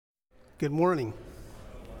Good morning.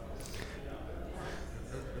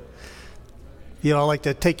 You'd all like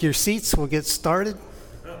to take your seats? We'll get started.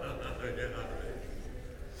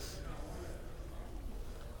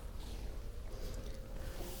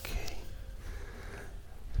 Okay.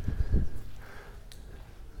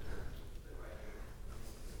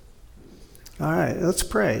 All right, let's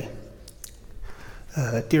pray.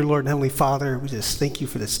 Dear Lord and Heavenly Father, we just thank you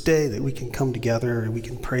for this day that we can come together and we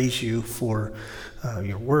can praise you for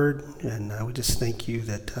your word. And we just thank you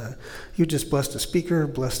that you just bless the speaker,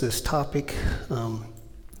 bless this topic,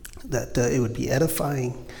 that it would be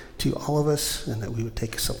edifying to all of us and that we would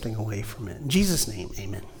take something away from it. In Jesus' name,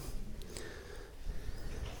 amen.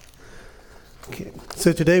 Okay,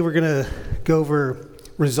 so today we're going to go over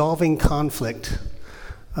resolving conflict.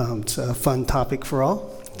 It's a fun topic for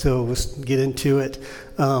all. So let's get into it.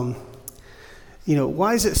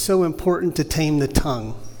 Why is it so important to tame the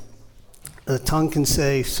tongue? The tongue can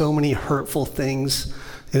say so many hurtful things,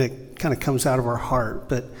 and it kind of comes out of our heart,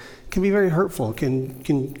 but it can be very hurtful. It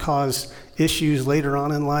can cause issues later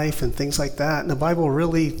on in life and things like that. And the Bible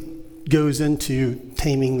really goes into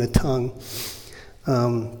taming the tongue.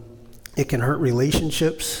 It can hurt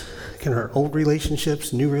relationships. It can hurt old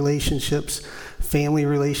relationships, new relationships, family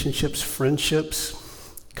relationships, friendships,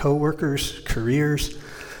 co-workers, careers.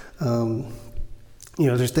 There's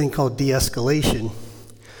a thing called de-escalation.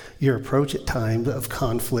 Your approach at times of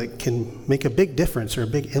conflict can make a big difference or a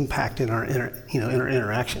big impact in our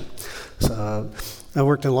interaction. So I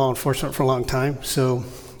worked in law enforcement for a long time. So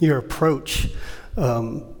your approach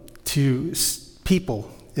to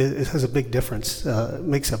people it has a big difference. It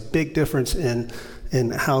makes a big difference in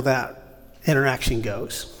how that interaction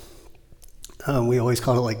goes. We always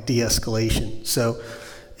call it like de-escalation. So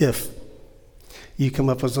if you come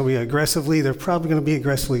up with somebody aggressively, they're probably going to be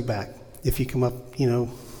aggressively back. If you come up,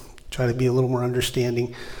 try to be a little more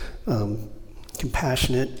understanding,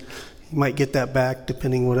 compassionate, you might get that back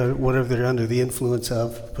depending whatever they're under the influence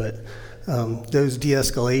of. But those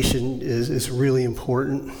de-escalation is really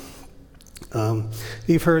important.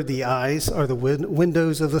 You've heard the eyes are the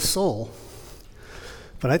windows of the soul.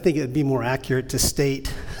 But I think it'd be more accurate to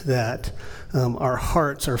state that our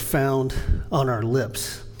hearts are found on our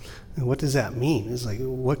lips. And what does that mean? It's like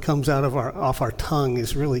what comes out of off our tongue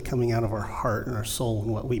is really coming out of our heart and our soul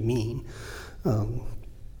and what we mean.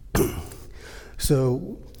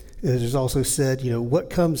 So there's also said, what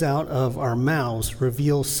comes out of our mouths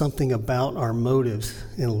reveals something about our motives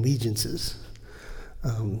and allegiances.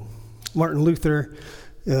 Martin Luther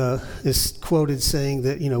is quoted saying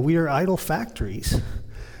that, we are idol factories.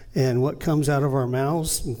 And what comes out of our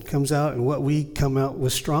mouths comes out, and what we come out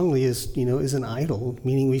with strongly is an idol,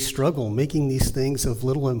 meaning we struggle making these things of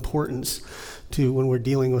little importance to when we're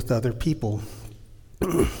dealing with other people.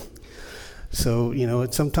 So,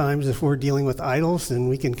 sometimes if we're dealing with idols, then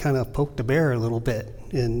we can kind of poke the bear a little bit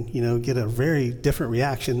and, get a very different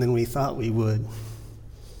reaction than we thought we would.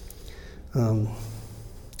 I'm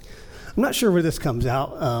not sure where this comes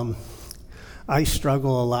out. I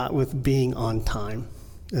struggle a lot with being on time.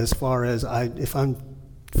 As far as if I'm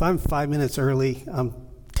 5 minutes early, I'm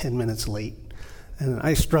 10 minutes late, and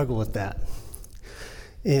I struggle with that.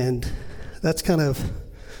 And that's kind of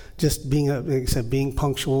just being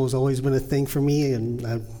punctual has always been a thing for me, and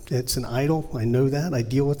it's an idol. I know that. I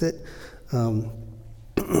deal with it. I'm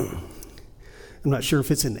not sure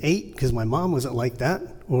if it's innate because my mom wasn't like that,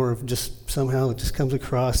 or if just somehow it just comes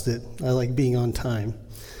across that I like being on time.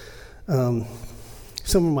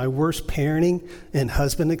 Some of my worst parenting and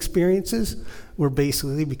husband experiences were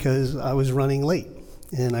basically because I was running late.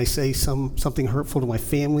 And I say something hurtful to my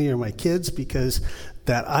family or my kids because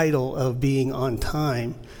that idol of being on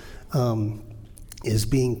time is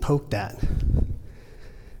being poked at.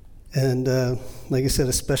 And like I said,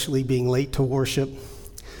 especially being late to worship,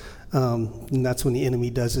 and that's when the enemy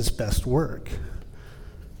does his best work.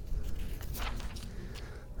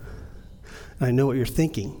 And I know what you're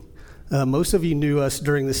thinking. Most of you knew us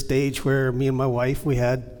during the stage where me and my wife, we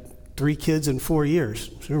had 3 kids in 4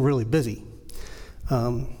 years. So we're really busy.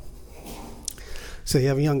 So you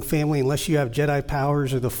have a young family, unless you have Jedi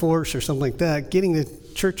powers or the Force or something like that, getting to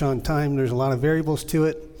church on time, there's a lot of variables to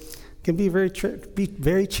it, can be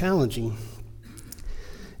very challenging.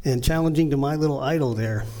 And challenging to my little idol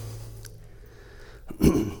there.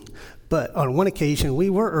 But on one occasion, we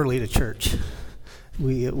were early to church.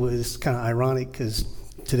 It was kind of ironic because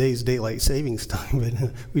today's daylight savings time, but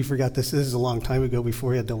we forgot this. This is a long time ago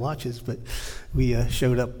before we had the watches, but we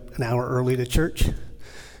showed up an hour early to church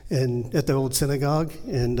and at the old synagogue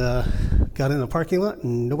and got in the parking lot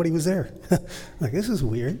and nobody was there. Like, this is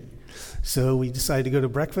weird. So we decided to go to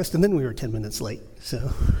breakfast and then we were 10 minutes late.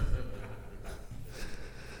 So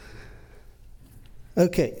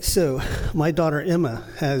Okay, so my daughter Emma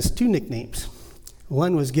has 2 nicknames.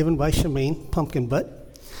 One was given by Shemaine, Pumpkin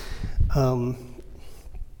Butt. And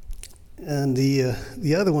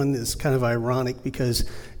the other one is kind of ironic because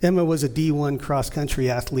Emma was a D1 cross-country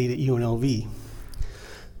athlete at UNLV.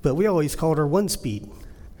 But we always called her One Speed.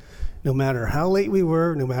 No matter how late we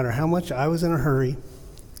were, no matter how much I was in a hurry,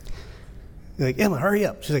 like, Emma, hurry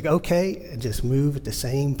up. She's like, okay, and just move at the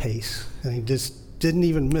same pace. And I just didn't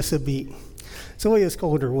even miss a beat. So we always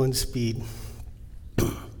called her One Speed.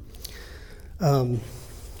 So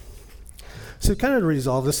kind of to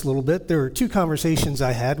resolve this a little bit, there were 2 conversations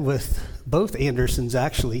I had with both Andersons,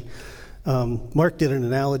 actually. Mark did an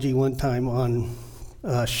analogy one time on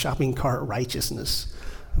shopping cart righteousness,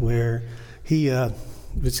 where he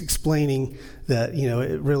was explaining that,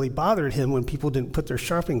 it really bothered him when people didn't put their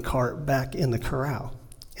shopping cart back in the corral.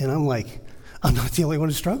 And I'm like, I'm not the only one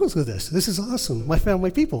who struggles with this. This is awesome. I found my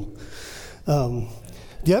people.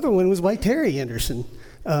 The other one was by Terry Anderson.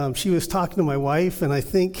 She was talking to my wife, and I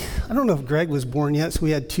don't know if Greg was born yet, so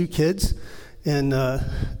we had 2 kids. And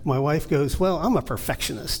my wife goes, well, I'm a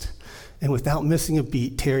perfectionist. And without missing a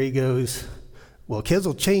beat, Terry goes, well, kids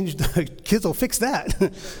will fix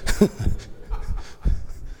that.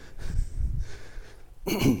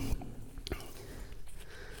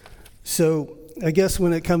 So I guess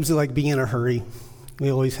when it comes to like being in a hurry,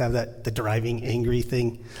 we always have the driving angry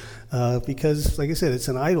thing. Because, like I said, it's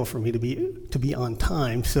an idol for me to be on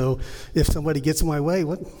time. So if somebody gets in my way,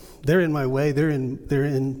 they're in my way. They're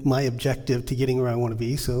in my objective to getting where I want to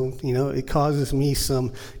be. So it causes me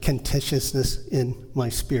some contentiousness in my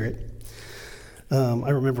spirit. I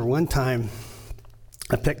remember one time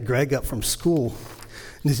I picked Greg up from school,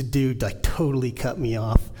 and this dude like totally cut me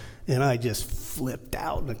off, and I just flipped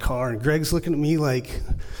out in the car. And Greg's looking at me like,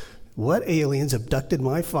 what aliens abducted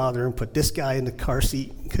my father and put this guy in the car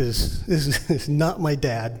seat? Because this is not my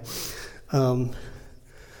dad.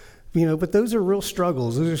 But those are real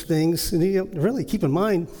struggles. Those are things, and really keep in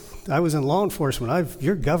mind, I was in law enforcement.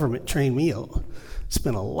 Your government trained me,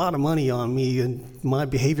 spent a lot of money on me and my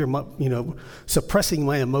behavior, suppressing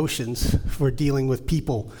my emotions for dealing with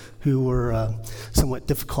people who were somewhat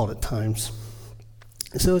difficult at times.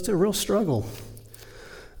 So it's a real struggle.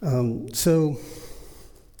 So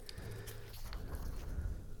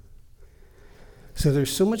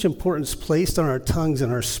there's so much importance placed on our tongues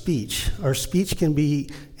and our speech. Our speech can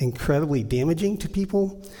be incredibly damaging to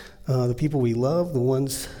people, the people we love, the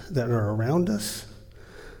ones that are around us.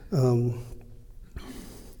 The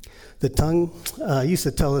tongue, used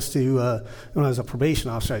to tell us when I was a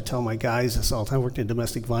probation officer, I'd tell my guys this all the time. I worked in a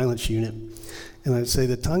domestic violence unit. And I'd say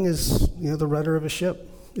the tongue is, the rudder of a ship.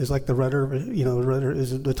 Is like the rudder of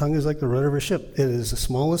the tongue is like the rudder of a ship. It is the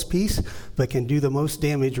smallest piece, but can do the most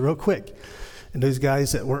damage real quick. And those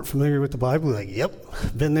guys that weren't familiar with the Bible were like, yep,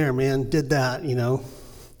 been there, man, did that, And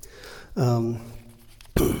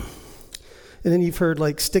then you've heard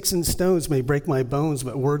like sticks and stones may break my bones,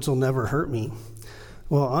 but words will never hurt me.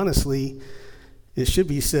 Well, honestly, it should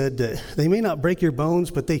be said that they may not break your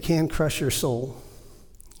bones, but they can crush your soul.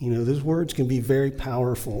 Those words can be very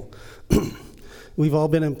powerful. We've all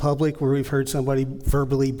been in public where we've heard somebody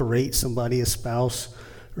verbally berate somebody, a spouse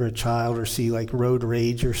or a child, or see like road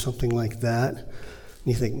rage or something like that. And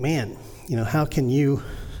you think, man, how can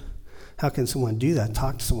someone do that?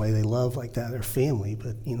 Talk to somebody they love like that, their family.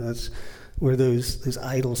 But, that's where those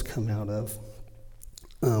idols come out of.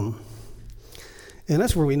 And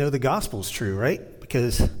that's where we know the gospel's true, right?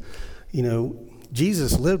 Because,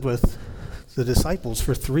 Jesus lived with the disciples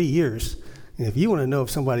for 3 years. And if you want to know if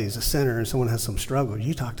somebody is a sinner and someone has some struggle,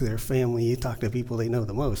 you talk to their family, you talk to people they know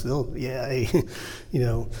the most.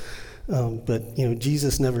 But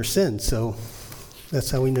Jesus never sinned, so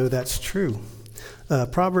that's how we know that's true.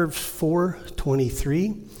 Proverbs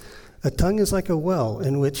 4:23, a tongue is like a well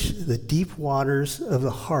in which the deep waters of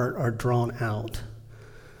the heart are drawn out.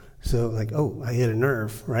 So like, I hit a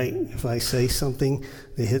nerve, right? If I say something,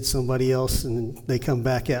 they hit somebody else and they come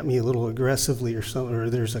back at me a little aggressively or something,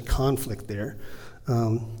 or there's a conflict there.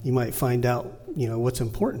 You might find out, what's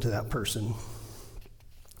important to that person.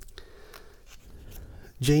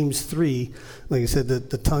 James 3, like I said,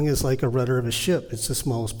 the tongue is like a rudder of a ship. It's the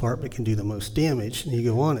smallest part, but can do the most damage. And you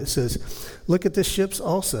go on, it says, look at the ships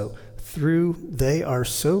also. They are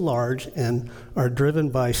so large and are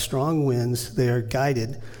driven by strong winds. They are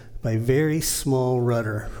guided by very small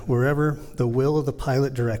rudder, wherever the will of the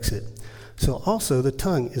pilot directs it. So also the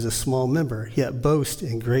tongue is a small member, yet boasts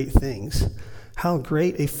in great things. How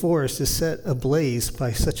great a forest is set ablaze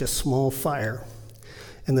by such a small fire.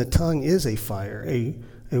 And the tongue is a fire, a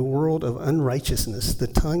world of unrighteousness. The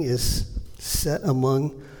tongue is set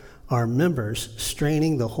among our members,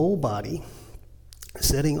 straining the whole body,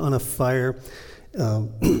 setting on fire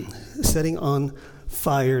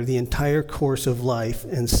the entire course of life,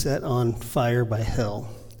 and set on fire by hell.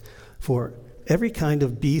 For every kind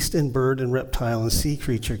of beast and bird and reptile and sea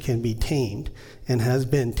creature can be tamed and has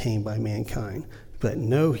been tamed by mankind, but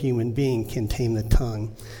no human being can tame the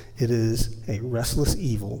tongue. It is a restless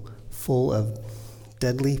evil full of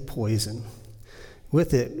deadly poison.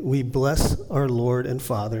 With it we bless our Lord and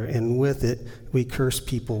Father, and with it we curse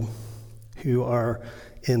people who are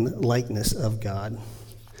in likeness of God.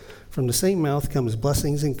 From the same mouth comes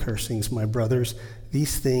blessings and cursings, my brothers.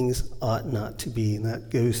 These things ought not to be. And that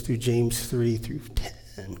goes through James 3 through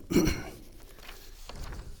 10.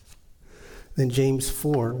 Then James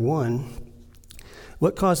 4:1.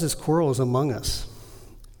 What causes quarrels among us?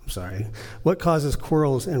 What causes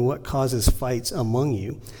quarrels and what causes fights among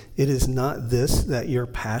you? It is not this, that your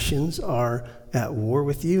passions are at war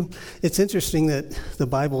with you. It's interesting that the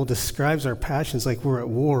Bible describes our passions like we're at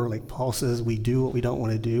war. Like Paul says, we do what we don't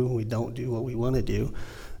want to do, and we don't do what we want to do.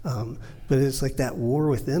 But it's like that war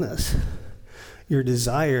within us. Your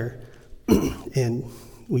desire, and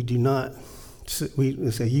we do not,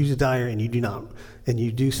 we say you desire and you do not, and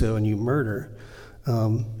you do so and you murder.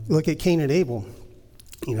 Look at Cain and Abel.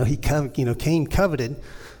 Cain coveted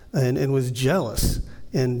and was jealous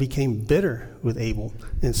and became bitter with Abel,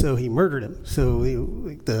 and so he murdered him. So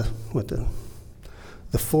the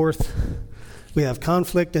fourth, we have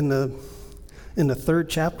conflict in the third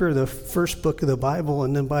chapter of the first book of the Bible,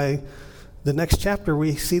 and then by the next chapter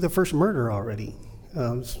we see the first murder already.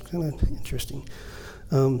 It's kind of interesting,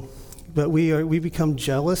 but we become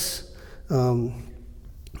jealous. We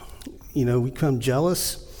become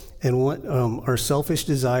jealous and want our selfish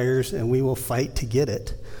desires, and we will fight to get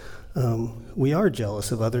it. We are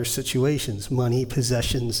jealous of other situations, money,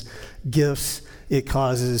 possessions, gifts. It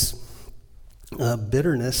causes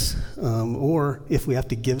bitterness, or if we have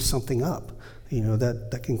to give something up,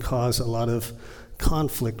 that can cause a lot of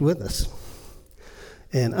conflict with us.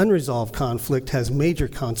 And unresolved conflict has major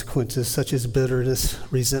consequences, such as bitterness,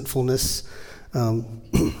 resentfulness.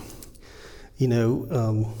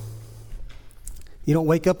 You don't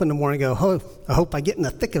wake up in the morning and go, oh, I hope I get in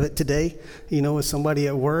the thick of it today, with somebody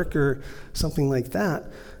at work or something like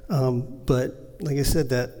that. But like I said,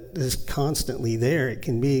 that is constantly there. It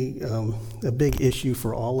can be a big issue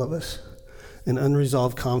for all of us. An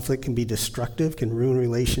unresolved conflict can be destructive, can ruin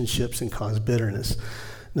relationships, and cause bitterness.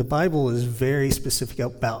 The Bible is very specific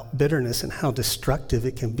about bitterness and how destructive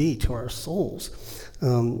it can be to our souls.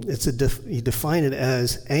 You define it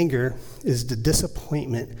as anger is the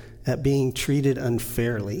disappointment at being treated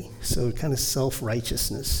unfairly. So kind of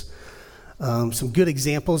self-righteousness. Some good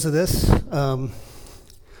examples of this.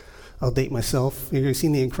 I'll date myself. Have you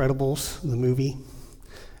seen The Incredibles, the movie?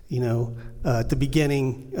 At the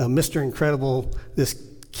beginning, Mr. Incredible, this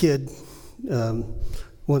kid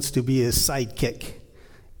wants to be his sidekick.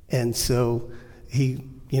 And so he,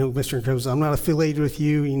 Mr. Incredible says, I'm not affiliated with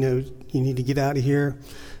you, you need to get out of here.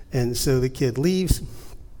 And so the kid leaves.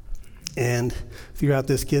 And throughout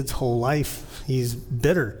this kid's whole life, he's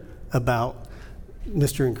bitter about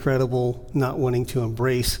Mr. Incredible not wanting to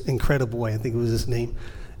embrace Incredible, I think it was his name.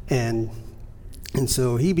 And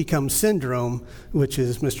so he becomes Syndrome, which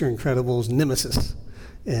is Mr. Incredible's nemesis,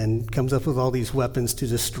 and comes up with all these weapons to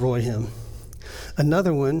destroy him.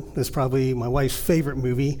 Another one is probably my wife's favorite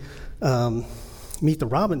movie, Meet the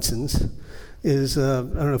Robinsons, is, I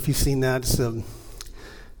don't know if you've seen that.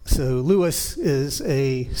 So Lewis is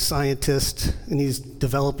a scientist, and he's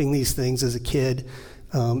developing these things as a kid,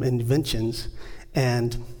 inventions.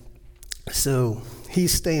 And so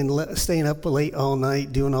he's staying up late all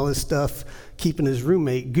night, doing all this stuff, keeping his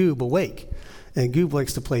roommate, Goob, awake. And Goob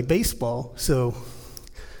likes to play baseball. So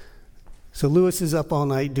Lewis is up all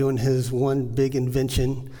night doing his one big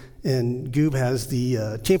invention, and Goob has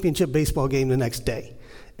the championship baseball game the next day.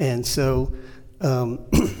 And so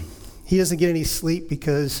he doesn't get any sleep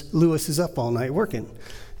because Lewis is up all night working.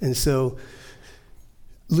 And so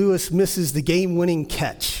Lewis misses the game-winning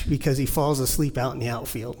catch because he falls asleep out in the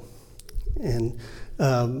outfield. And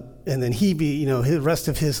then the rest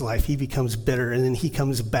of his life, he becomes bitter, and then he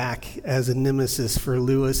comes back as a nemesis for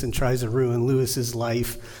Lewis and tries to ruin Lewis's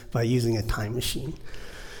life by using a time machine.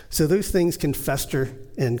 So those things can fester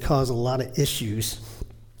and cause a lot of issues.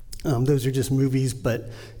 Those are just movies, but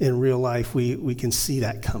in real life, we can see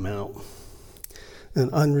that come out. And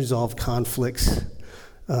unresolved conflicts,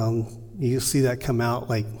 you'll see that come out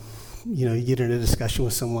like, you get in a discussion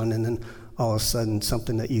with someone, and then all of a sudden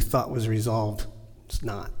something that you thought was resolved, it's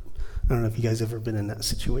not. I don't know if you guys ever been in that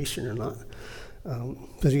situation or not.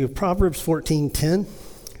 But you have Proverbs 14:10.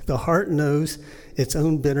 The heart knows its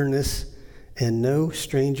own bitterness, and no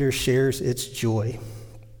stranger shares its joy.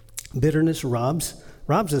 Bitterness robs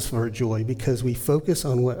us of our joy because we focus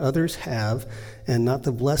on what others have and not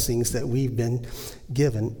the blessings that we've been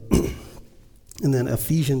given. And then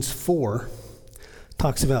Ephesians 4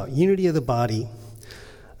 talks about unity of the body.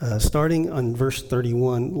 Starting on verse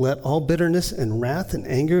 31, let all bitterness and wrath and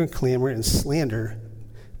anger and clamor and slander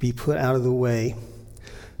be put out of the way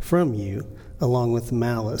from you, along with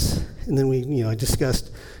malice. And then I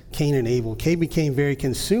discussed Cain and Abel. Cain became very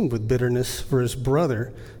consumed with bitterness for his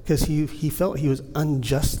brother because he felt he was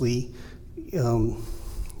unjustly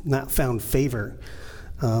not found favor.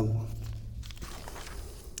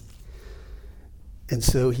 And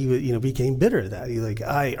so he became bitter at that. He's like,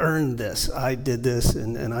 I earned this, I did this,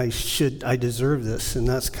 and I deserve this. And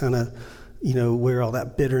that's kind of, where all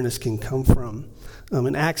that bitterness can come from.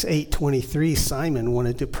 In Acts 8:23, Simon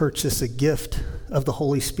wanted to purchase a gift of the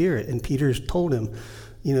Holy Spirit, and Peter told him,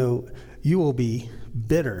 you will be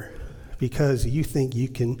bitter because you think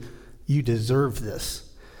you deserve this.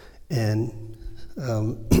 And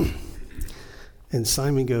and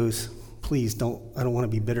Simon goes, please I don't want to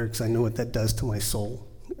be bitter because I know what that does to my soul.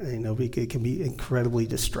 It can be incredibly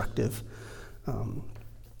destructive.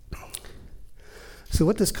 So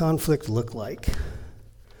what does conflict look like?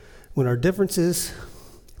 When our differences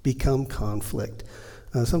become conflict.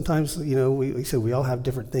 Sometimes, we said we all have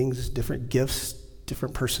different things, different gifts,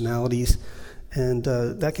 different personalities, and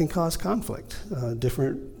that can cause conflict,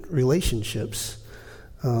 different relationships.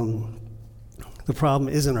 The problem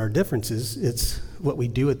isn't our differences, it's what we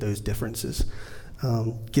do with those differences.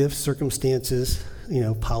 Gifts, circumstances,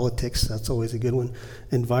 politics, that's always a good one.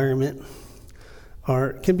 Environment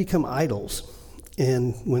can become idols.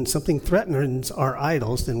 And when something threatens our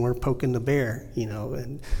idols, then we're poking the bear,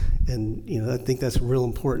 and I think that's real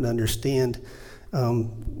important to understand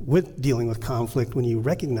with dealing with conflict when you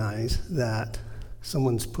recognize that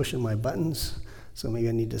someone's pushing my buttons, so maybe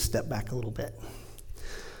I need to step back a little bit.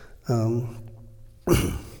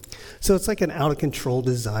 So it's like an out-of-control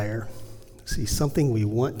desire. See, something we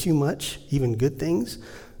want too much, even good things,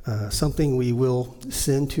 something we will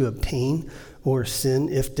sin to obtain or sin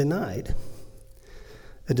if denied.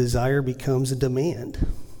 A desire becomes a demand.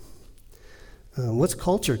 What's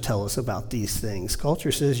culture tell us about these things?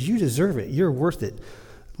 Culture says, you deserve it, you're worth it.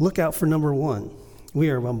 Look out for number one. We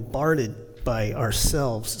are bombarded by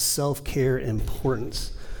ourselves, self-care,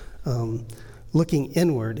 importance. Looking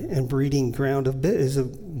inward and is a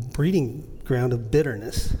breeding ground of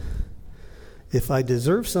bitterness. If I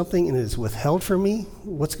deserve something and it is withheld from me,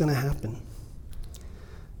 what's going to happen?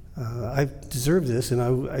 I deserve this, and I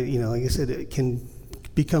like I said, it can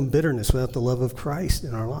become bitterness without the love of Christ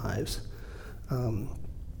in our lives.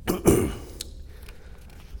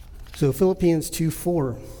 So Philippians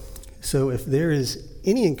 2:4. So if there is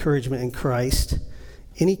any encouragement in Christ,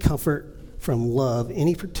 any comfort from love,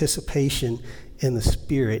 any participation in the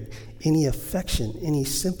Spirit, any affection, any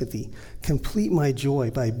sympathy, complete my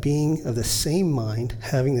joy by being of the same mind,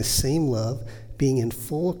 having the same love, being in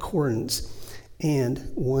full accordance and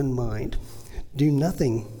one mind. Do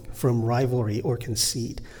nothing from rivalry or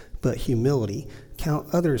conceit, but humility. Count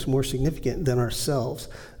others more significant than ourselves.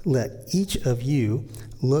 Let each of you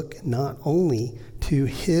look not only to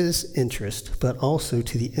his interest, but also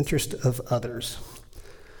to the interest of others.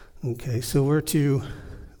 Okay, so we're to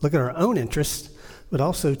look at our own interest, but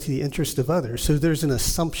also to the interest of others. So there's an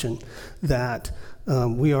assumption that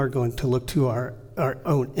we are going to look to our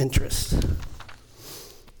own interest.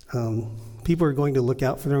 People are going to look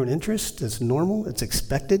out for their own interest. It's normal. It's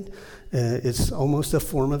expected. It's almost a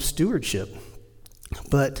form of stewardship.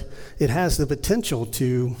 But it has the potential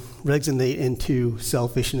to resonate into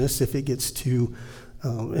selfishness if it gets too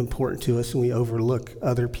important to us and we overlook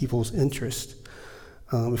other people's interest.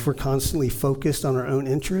 If we're constantly focused on our own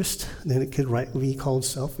interest, then it could rightly be called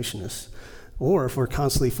selfishness. Or if we're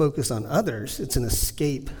constantly focused on others, it's an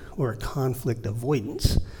escape or a conflict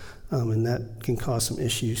avoidance. And that can cause some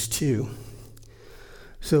issues too.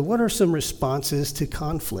 So what are some responses to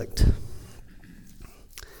conflict?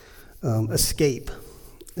 Escape,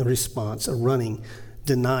 a response, a running,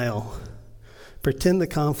 denial. Pretend the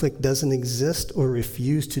conflict doesn't exist or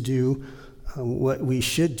refuse to do what we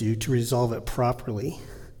should do to resolve it properly.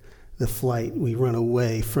 The flight, we run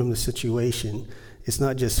away from the situation. It's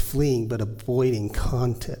not just fleeing, but avoiding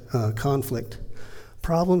conflict.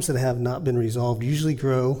 Problems that have not been resolved usually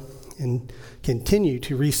grow and continue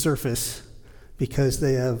to resurface because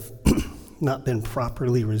they have not been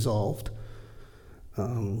properly resolved.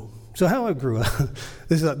 So how I grew up,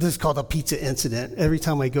 this is called a pizza incident. Every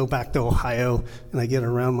time I go back to Ohio and I get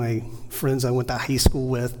around my friends I went to high school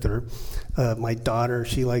with, or my daughter,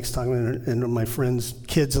 she likes talking about it, and my friends'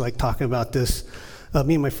 kids like talking about this.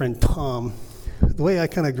 Me and my friend Tom, the way I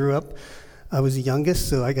kind of grew up, I was the youngest,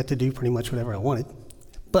 so I got to do pretty much whatever I wanted.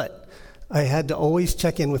 But I had to always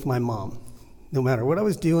check in with my mom. No matter what I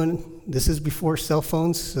was doing, this is before cell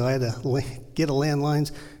phones, so I had to get a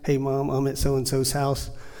landlines. Hey, Mom, I'm at so-and-so's house.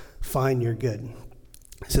 Fine, you're good.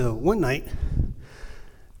 So one night,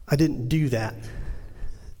 I didn't do that.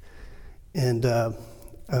 And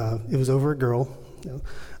it was over a girl.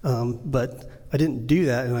 But I didn't do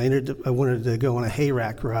that, and I wanted to go on a hay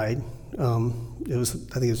rack ride. I think it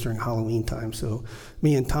was during Halloween time. So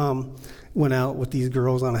me and Tom went out with these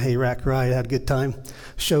girls on a hay rack ride, had a good time,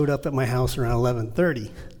 showed up at my house around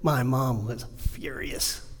 11:30. My mom was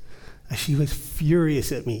furious. She was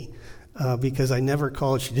furious at me because I never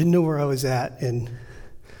called. She didn't know where I was at. And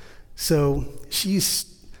so she's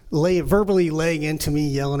verbally laying into me,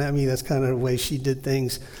 yelling at me. That's kind of the way she did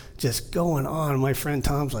things, just going on. My friend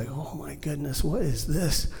Tom's like, oh my goodness, what is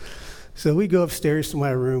this? So we go upstairs to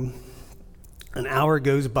my room. An hour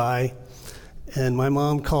goes by, and my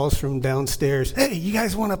mom calls from downstairs, hey, you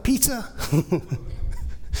guys want a pizza?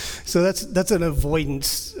 So that's an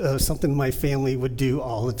avoidance of something my family would do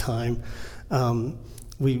all the time.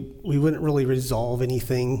 We wouldn't really resolve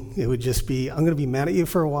anything. It would just be, I'm going to be mad at you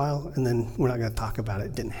for a while, and then we're not going to talk about it.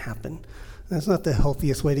 It didn't happen. That's not the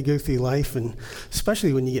healthiest way to go through life, and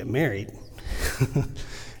especially when you get married.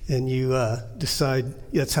 And you decide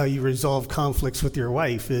that's how you resolve conflicts with your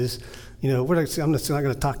wife is, I'm just not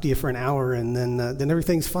going to talk to you for an hour, and then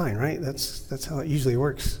everything's fine, right? That's how it usually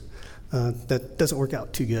works. That doesn't work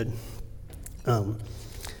out too good.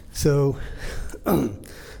 So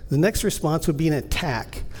the next response would be an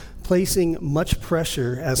attack, placing much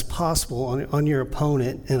pressure as possible on your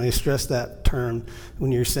opponent. And I stress that term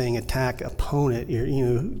when you're saying attack opponent.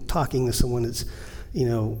 You're talking to someone that's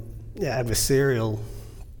adversarial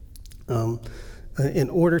in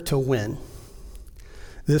order to win.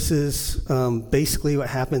 This is basically what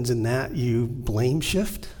happens in that you blame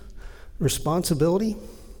shift responsibility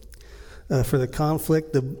for the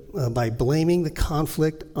conflict by blaming the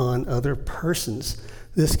conflict on other persons.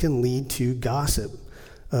 This can lead to gossip,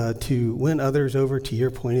 to win others over to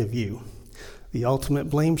your point of view. The ultimate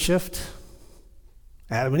blame shift,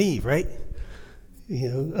 Adam and Eve, right?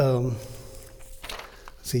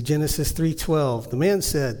 See, Genesis 3:12, the man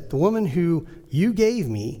said, the woman who you gave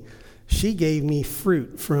me, she gave me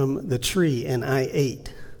fruit from the tree, and I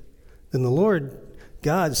ate. Then the Lord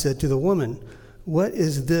God said to the woman, what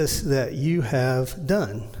is this that you have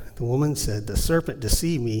done? The woman said, the serpent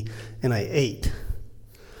deceived me, and I ate.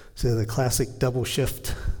 So the classic double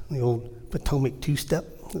shift, the old Potomac two-step,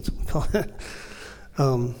 that's what we call it.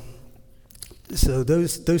 So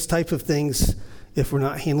those type of things, if we're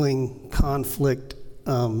not handling conflict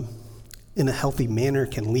in a healthy manner,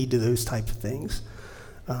 can lead to those type of things.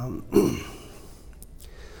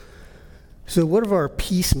 So what are our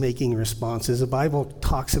peacemaking responses? The Bible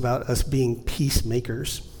talks about us being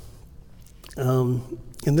peacemakers. And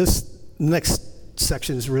this next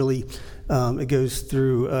section is really, it goes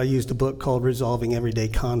through, I used a book called Resolving Everyday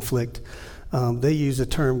Conflict. They use the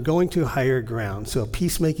term going to higher ground. So a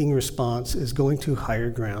peacemaking response is going to higher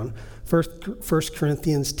ground. 1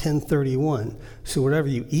 Corinthians 10:31. So whatever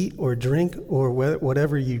you eat or drink or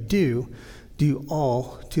whatever you do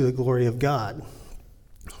all to the glory of God.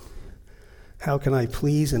 How can I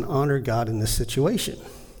please and honor God in this situation?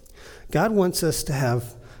 God wants us to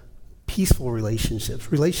have peaceful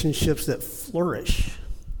relationships that flourish.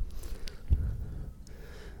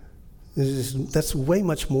 That's way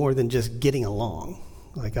much more than just getting along.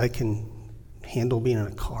 Like I can handle being on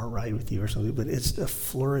a car ride with you or something, but it's the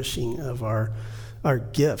flourishing of our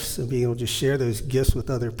gifts and being able to share those gifts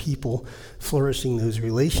with other people, flourishing those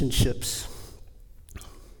relationships.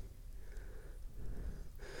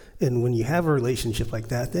 And when you have a relationship like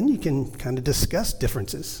that, then you can kind of discuss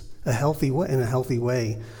differences in a healthy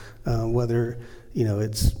way, whether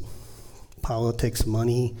it's politics,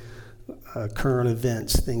 money, current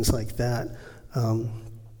events, things like that.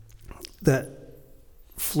 That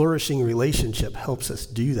flourishing relationship helps us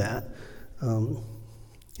do that, and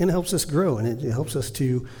it helps us grow, and it helps us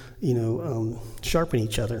to sharpen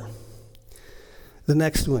each other. The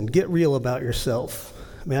next one, get real about yourself.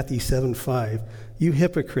 Matthew 7:5. You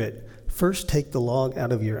hypocrite, first take the log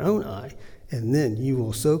out of your own eye, and then you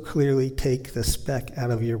will so clearly take the speck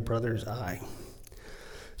out of your brother's eye.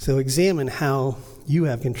 So examine how you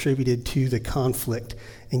have contributed to the conflict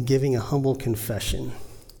and giving a humble confession.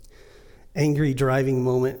 Angry driving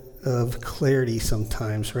moment of clarity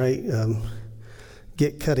sometimes, right?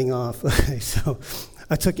 Get cutting off. Okay, so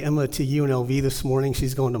I took Emma to UNLV this morning.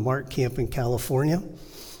 She's going to Mark Camp in California.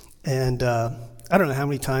 And I don't know how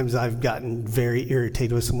many times I've gotten very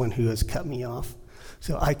irritated with someone who has cut me off.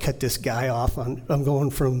 So I cut this guy off. I'm going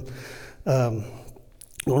from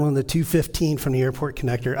going on the 215 from the airport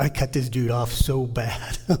connector. I cut this dude off so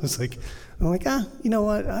bad. I'm like, you know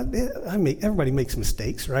what? Everybody makes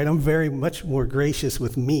mistakes, right? I'm very much more gracious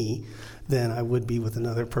with me than I would be with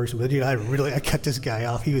another person. But dude, I cut this guy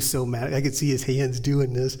off. He was so mad. I could see his hands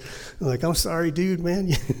doing this. I'm like, I'm sorry, dude,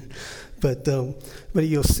 man. But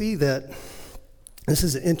you'll see that this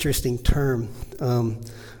is an interesting term.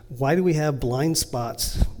 Why do we have blind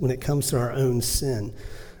spots when it comes to our own sin?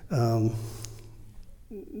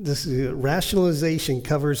 This rationalization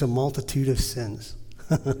covers a multitude of sins.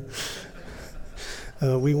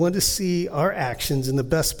 We want to see our actions in the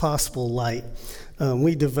best possible light.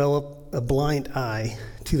 We develop a blind eye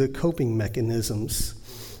to the coping mechanisms.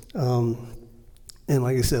 And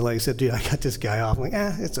like I said, dude, I got this guy off. I'm like,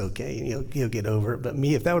 it's okay. He'll get over it. But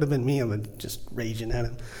me, if that would have been me, I would just raging at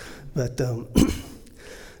him. But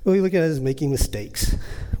we look at it as making mistakes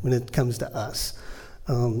when it comes to us.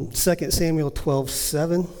 2 Samuel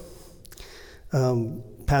 12:7.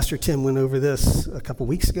 Pastor Tim went over this a couple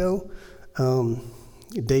weeks ago.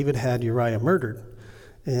 David had Uriah murdered.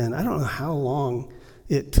 And I don't know how long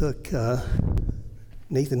it took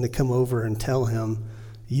Nathan to come over and tell him,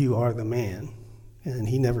 you are the man. And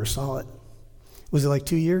he never saw it. Was it like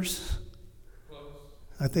 2 years? Close.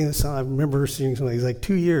 I think I remember seeing something. It was like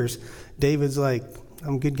 2 years. David's like,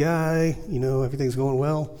 I'm a good guy. Everything's going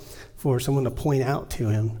well. For someone to point out to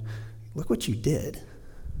him, look what you did.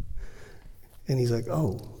 And he's like,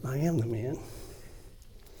 oh, I am the man.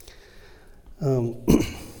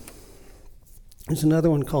 There's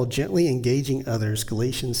another one called Gently Engaging Others,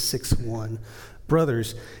 Galatians 6:1.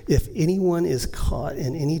 Brothers, if anyone is caught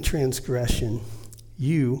in any transgression,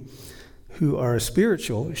 you who are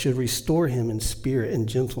spiritual should restore him in spirit and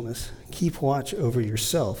gentleness. Keep watch over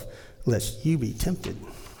yourself, lest you be tempted.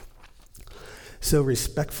 So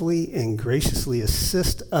respectfully and graciously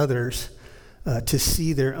assist others to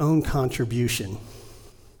see their own contribution.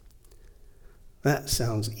 That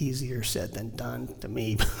sounds easier said than done to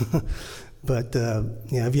me. But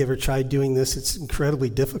have you ever tried doing this? It's incredibly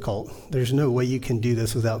difficult. There's no way you can do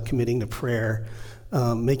this without committing to prayer,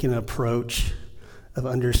 making an approach of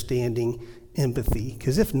understanding, empathy.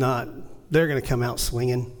 Because if not, they're going to come out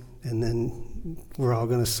swinging, and then we're all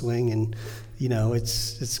going to swing, and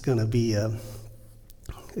it's going to be a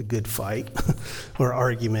good fight or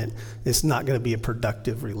argument. It's not going to be a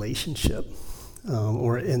productive relationship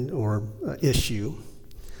or issue.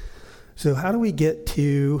 So how do we get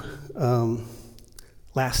to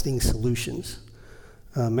lasting solutions?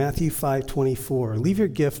 Matthew 5:24. Leave your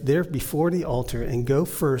gift there before the altar and go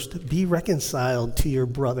first, be reconciled to your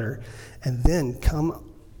brother, and then come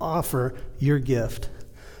offer your gift.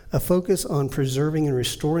 A focus on preserving and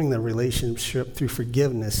restoring the relationship through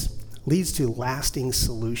forgiveness leads to lasting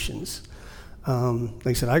solutions. Like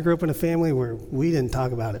I said, I grew up in a family where we didn't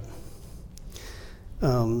talk about it.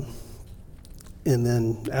 And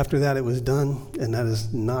then after that, it was done, and that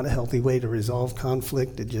is not a healthy way to resolve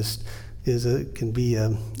conflict. It just can be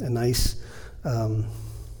a nice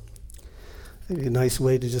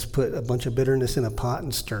way to just put a bunch of bitterness in a pot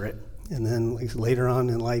and stir it, and then later on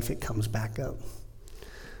in life, it comes back up.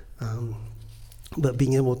 But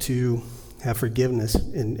being able to have forgiveness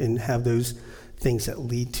and have those things that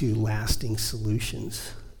lead to lasting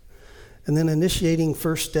solutions. And then initiating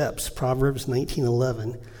first steps, Proverbs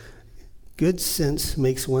 19:11. Good sense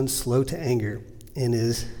makes one slow to anger and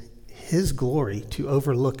is his glory to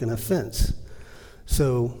overlook an offense.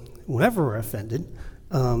 So whenever we're offended,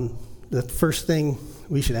 the first thing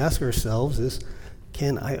we should ask ourselves is,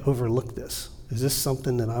 can I overlook this? Is this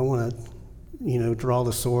something that I want to, draw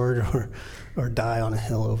the sword or die on a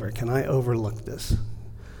hill over? Can I overlook this?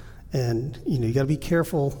 And, you got to be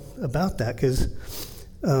careful about that, because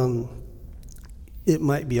it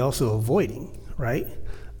might be also avoiding, right?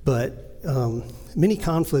 But many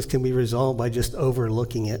conflicts can be resolved by just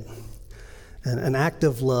overlooking it. And an act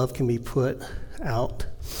of love can put out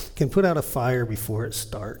a fire before it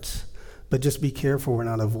starts. But just be careful we're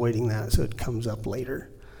not avoiding that so it comes up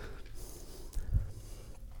later.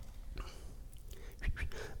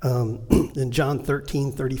 In John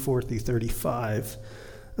 13:34-35,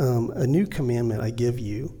 a new commandment I give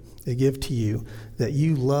to you, that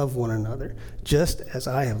you love one another. Just as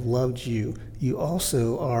I have loved you, you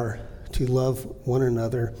also are to love one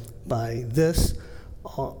another. By this,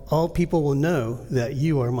 all people will know that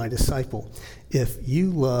you are my disciple, if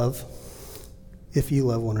you love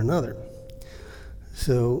one another.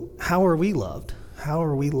 So how are we loved? How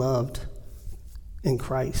are we loved in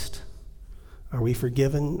Christ? Are we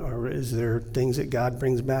forgiven, or is there things that God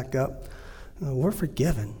brings back up? We're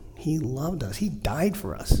forgiven. He loved us. He died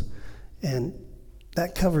for us. And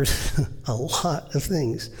that covers a lot of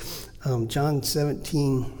things. John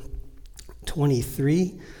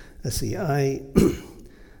 17:23. Let's see. I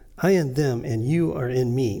in them, and you are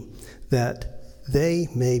in me, that they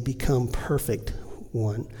may become perfect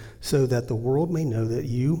one, so that the world may know that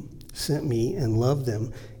you sent me and loved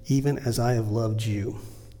them, even as I have loved you.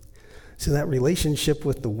 So that relationship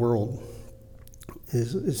with the world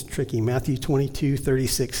is tricky. Matthew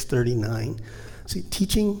 22:36-39. See,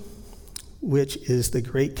 teaching which is the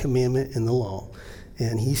great commandment in the law.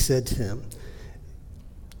 And he said to him,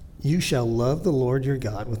 you shall love the Lord your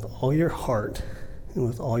God with all your heart and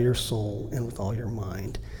with all your soul and with all your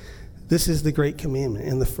mind. This is the great commandment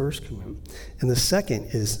and the first commandment. And the second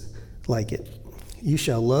is like it. You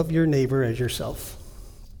shall love your neighbor as yourself.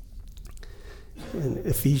 In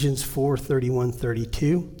Ephesians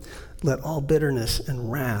 4:31-32, let all bitterness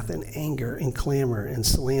and wrath and anger and clamor and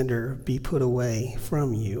slander be put away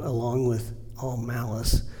from you, along with all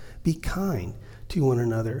malice. Be kind to one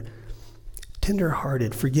another,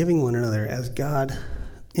 tender-hearted, forgiving one another as God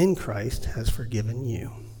in Christ has forgiven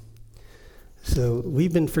you. So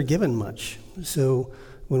we've been forgiven much. So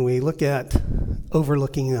when we look at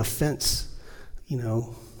overlooking an offense,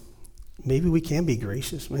 maybe we can be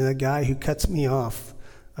gracious. I mean, that guy who cuts me off,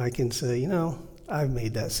 I can say, I've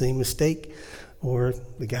made that same mistake. Or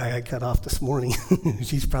the guy I cut off this morning,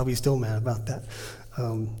 she's probably still mad about that.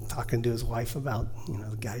 Talking to his wife about,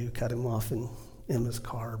 the guy who cut him off in Emma's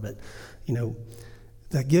car. But,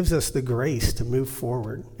 that gives us the grace to move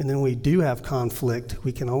forward. And then we do have conflict.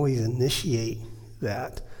 We can always initiate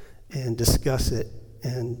that and discuss it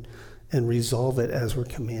and resolve it as we're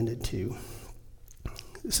commanded to.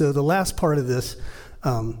 So the last part of this,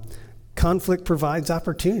 conflict provides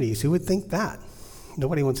opportunities. Who would think that?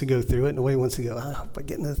 Nobody wants to go through it. Nobody wants to go, I hope I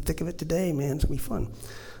get in the thick of it today, man. It's going to be fun.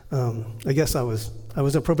 I guess I was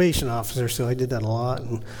a probation officer, so I did that a lot.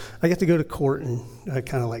 And I got to go to court, and I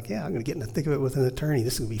kind of I'm going to get in the thick of it with an attorney.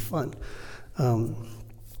 This is going to be fun.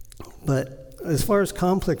 But as far as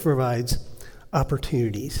conflict provides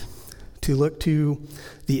opportunities to look to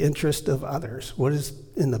the interest of others, what is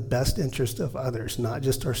in the best interest of others, not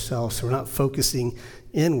just ourselves. So we're not focusing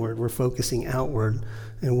inward, we're focusing outward,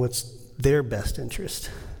 and what's their best interest.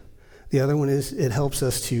 The other one is it helps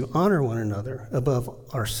us to honor one another above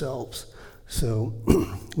ourselves. So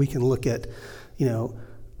we can look at,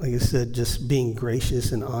 like I said, just being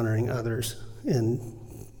gracious and honoring others and,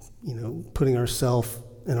 putting ourselves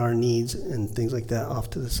and our needs and things like that off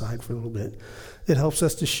to the side for a little bit. It helps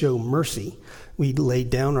us to show mercy. We lay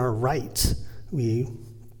down our rights.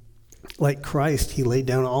 Like Christ, he laid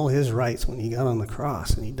down all his rights when he got on the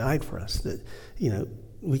cross and he died for us. That,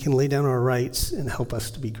 we can lay down our rights and help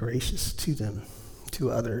us to be gracious to them,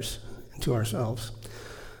 to others, and to ourselves.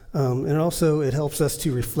 And also it helps us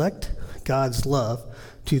to reflect God's love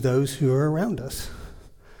to those who are around us.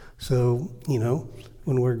 So,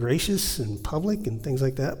 when we're gracious in public and things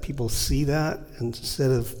like that, people see that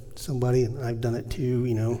instead of somebody, and I've done it too,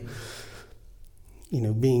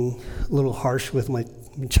 being a little harsh with my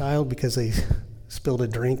child because they spilled a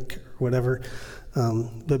drink or whatever.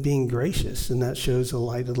 But being gracious, and that shows the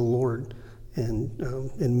light of the Lord, and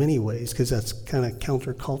in many ways, because that's kind of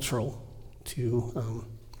countercultural to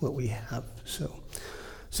what we have. So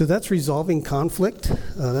that's resolving conflict.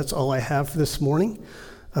 That's all I have for this morning.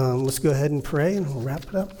 Let's go ahead and pray, and we'll wrap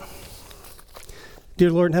it up.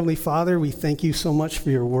 Dear Lord and Heavenly Father, we thank you so much for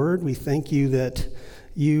your word. We thank you that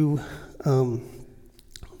you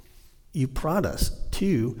prod us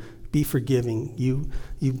to be forgiving. You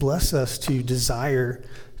bless us to desire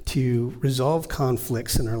to resolve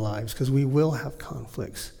conflicts in our lives, because we will have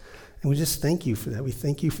conflicts. And we just thank you for that. We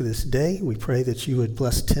thank you for this day. We pray that you would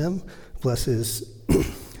bless Tim, bless his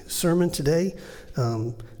sermon today.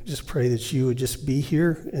 Just pray that you would just be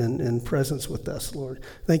here and in presence with us, Lord.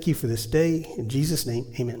 Thank you for this day. In Jesus'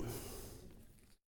 name, amen.